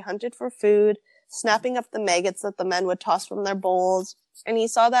way that she hunted for food, snapping up the maggots that the men would toss from their bowls. And he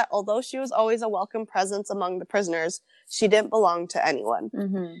saw that although she was always a welcome presence among the prisoners, she didn't belong to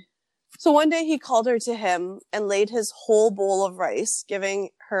anyone. So one day he called her to him and laid his whole bowl of rice, giving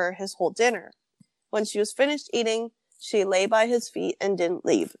her his whole dinner. When she was finished eating, she lay by his feet and didn't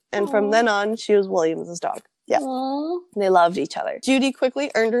leave. And from then on, she was Williams's dog. Yeah. They loved each other. Judy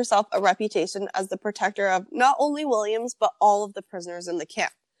quickly earned herself a reputation as the protector of not only Williams, but all of the prisoners in the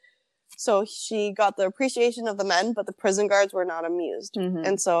camp. So she got the appreciation of the men, but the prison guards were not amused.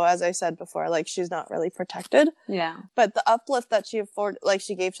 And so, as I said before, like, she's not really protected. Yeah. But the uplift that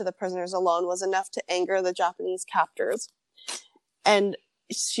she gave to the prisoners alone was enough to anger the Japanese captors. And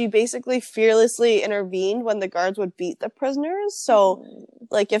she basically fearlessly intervened when the guards would beat the prisoners. So,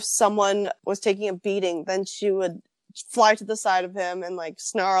 like, if someone was taking a beating, then she would fly to the side of him and, like,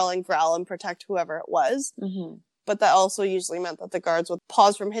 snarl and growl and protect whoever it was. But that also usually meant that the guards would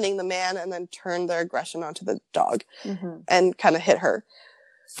pause from hitting the man and then turn their aggression onto the dog and kind of hit her.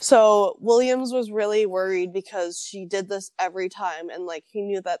 So Williams was really worried because she did this every time, and, like, he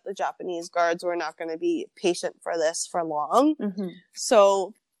knew that the Japanese guards were not going to be patient for this for long.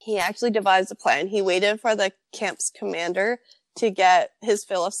 So he actually devised a plan. He waited for the camp's commander to get his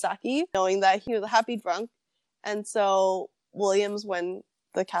fill of sake, knowing that he was a happy drunk. And so Williams, when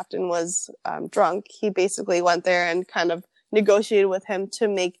the captain was drunk, he basically went there and kind of negotiated with him to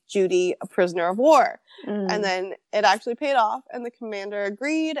make Judy a prisoner of war. And then it actually paid off, and the commander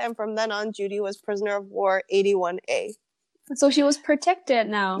agreed, and from then on, Judy was prisoner of war 81A. So she was protected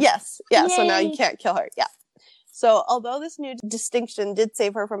now. Yes. Yeah. Yay. So now you can't kill her. Yeah. So although this new distinction did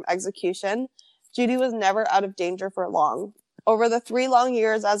save her from execution, Judy was never out of danger for long. Over the 3 long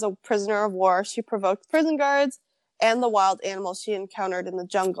years as a prisoner of war, she provoked prison guards and the wild animals she encountered in the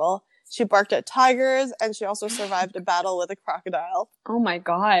jungle. She barked at tigers, and she also survived a battle with a crocodile. Oh my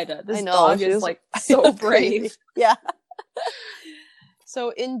god, this I know, dog is like so brave. Yeah. So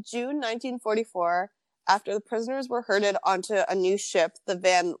in June 1944, after the prisoners were herded onto a new ship, the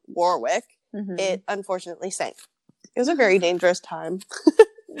Van Warwick, it unfortunately sank. It was a very dangerous time.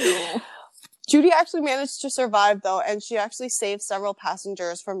 Judy actually managed to survive, though, and she actually saved several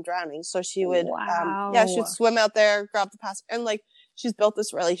passengers from drowning. So she would, she'd swim out there, grab the passenger, and, like, she's built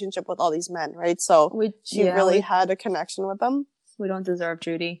this relationship with all these men, right? So she really had a connection with them. We don't deserve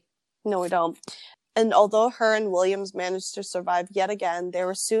Judy. No, we don't. And although her and Williams managed to survive yet again, they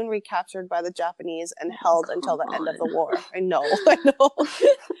were soon recaptured by the Japanese and held until the end of the war. I know.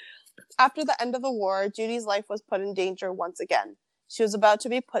 After the end of the war, Judy's life was put in danger once again. She was about to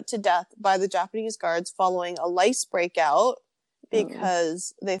be put to death by the Japanese guards following a lice breakout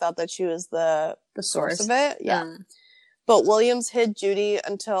because they thought that she was the source of it. Yeah. But Williams hid Judy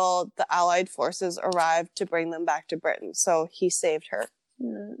until the Allied forces arrived to bring them back to Britain. So he saved her.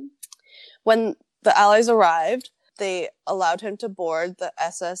 When the Allies arrived, they allowed him to board the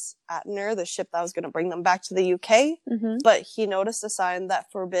SS Attener, the ship that was going to bring them back to the UK. But he noticed a sign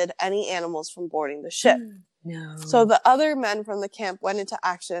that forbid any animals from boarding the ship. No. So the other men from the camp went into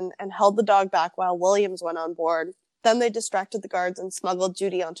action and held the dog back while Williams went on board. Then they distracted the guards and smuggled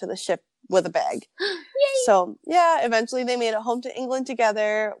Judy onto the ship with a bag. So, yeah, eventually they made it home to England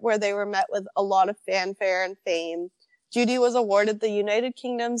together, where they were met with a lot of fanfare and fame. Judy was awarded the United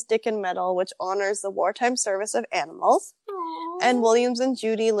Kingdom's Dickin Medal, which honors the wartime service of animals. And Williams and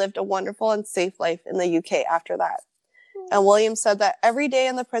Judy lived a wonderful and safe life in the UK after that. And William said that every day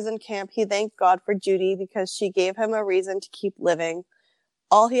in the prison camp, he thanked God for Judy because she gave him a reason to keep living.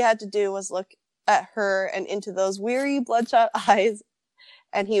 All he had to do was look at her and into those weary, bloodshot eyes,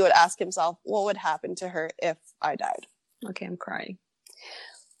 and he would ask himself, what would happen to her if I died? Okay, I'm crying.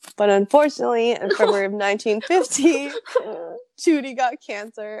 But unfortunately, in February of 1950, Judy got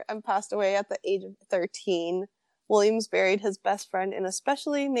cancer and passed away at the age of 13. Williams buried his best friend in a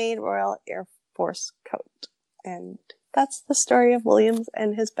specially made Royal Air Force coat. And that's the story of Williams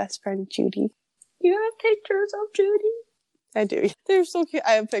and his best friend, Judy. You have pictures of Judy? I do. They're so cute.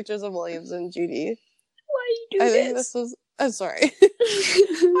 I have pictures of Williams and Judy. Why you do I this? think this was... I'm sorry. I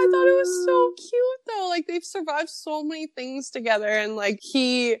thought it was so cute, though. Like, they've survived so many things together, and, like,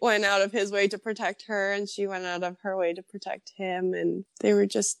 he went out of his way to protect her, and she went out of her way to protect him, and they were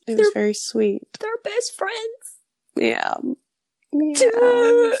just... It was very sweet. They're best friends. Yeah. It's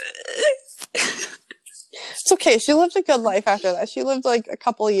okay. She lived a good life after that. She lived, like, a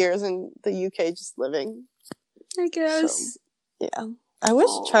couple years in the UK just living. I guess. So, yeah. I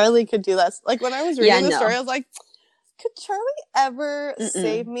wish Charlie could do that. Like, when I was reading the story, I was like... Could Charlie ever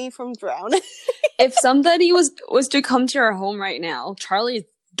save me from drowning? If somebody was to come to our home right now, Charlie is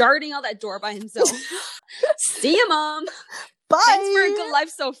darting out that door by himself. See ya, Mom. Bye. Thanks for a good life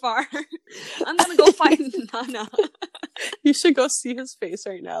so far. I'm gonna go find Nana. You should go see his face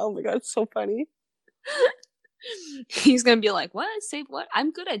right now. Oh my god, it's so funny. He's gonna be like, what? Save what? I'm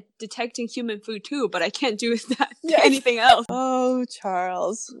good at detecting human food too, but I can't do that anything else. Oh,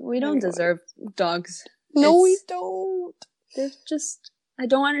 Charles. We don't deserve dogs. No, we don't. There's just... I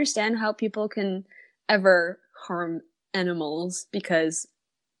don't understand how people can ever harm animals because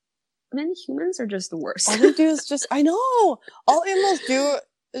many humans are just the worst. All they do is just... I know! All animals do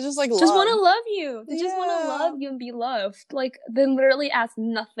is just, like, just want to love you. They just want to love you and be loved. Like, they literally ask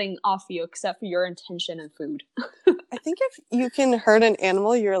nothing off you except for your intention and food. I think if you can hurt an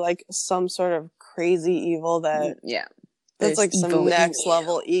animal, you're, like, some sort of crazy evil that... Yeah. That's, like, some next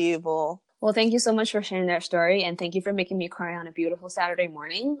level evil. Well, thank you so much for sharing that story, and thank you for making me cry on a beautiful Saturday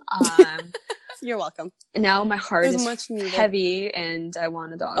morning. You're welcome. Now my heart is much heavy, and I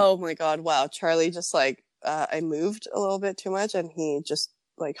want a dog. Oh my god, wow. Charlie just, like, I moved a little bit too much, and he just,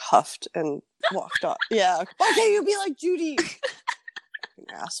 like, huffed and walked off. Yeah. Why can't you be like Judy? An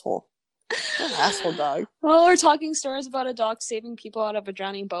asshole. What an asshole dog. Well, we're talking stories about a dog saving people out of a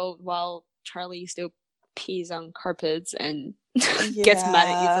drowning boat while Charlie still pees on carpets and gets mad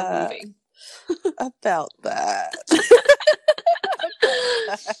at you for moving. About that.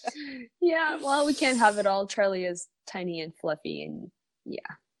 Yeah, well, we can't have it all. Charlie is tiny and fluffy, and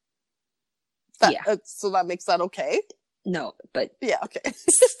so that makes that okay? No, but yeah, okay.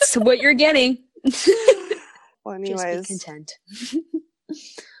 So what you're getting. Well, anyways, just be content.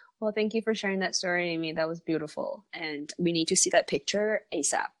 Well, thank you for sharing that story, Amy. That was beautiful, and we need to see that picture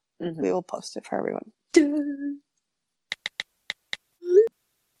ASAP. Mm-hmm. We will post it for everyone.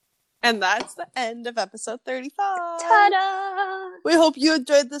 And that's the end of episode 35. Ta-da! We hope you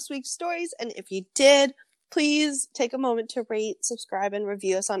enjoyed this week's stories. And if you did, please take a moment to rate, subscribe, and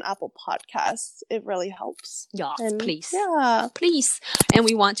review us on Apple Podcasts. It really helps. Yes, please. Yeah. Please. And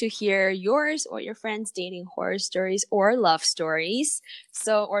we want to hear yours or your friends' dating horror stories or love stories.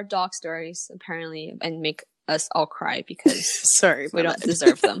 Or dog stories, apparently, and make us all cry because sorry, we don't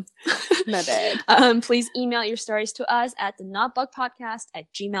deserve them. My bad. Please email your stories to us at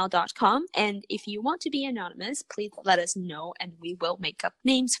thenotbugpodcast@gmail.com. And if you want to be anonymous, please let us know and we will make up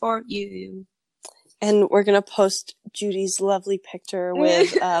names for you. And we're going to post Judy's lovely picture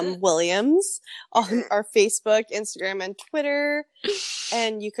with Williams on our Facebook, Instagram, and Twitter.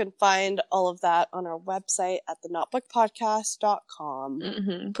 And you can find all of that on our website at thenotbookpodcast.com.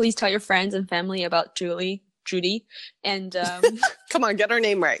 Mm-hmm. Please tell your friends and family about Judy. And come on, get her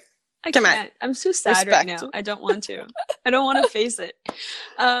name right. I can't. I'm so sad right now. I don't want to. I don't want to face it.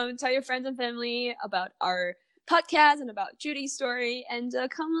 Tell your friends and family about our podcast and about Judy's story, and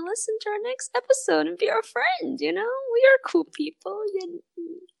come and listen to our next episode and be our friend. You know, we are cool people.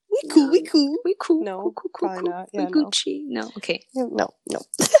 We cool. No, cool. Probably not. Yeah, we Gucci. No, okay. No.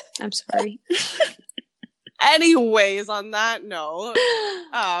 I'm sorry. Anyways, on that note,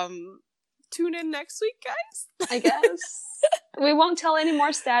 tune in next week, guys. I guess we won't tell any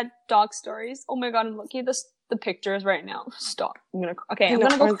more sad dog stories. Oh my god, I'm looking at the pictures right now. Stop. I'm gonna go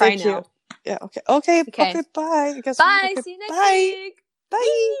cry now. Yeah. Okay. Bye. Bye. See you next week.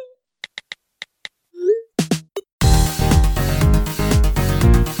 Bye.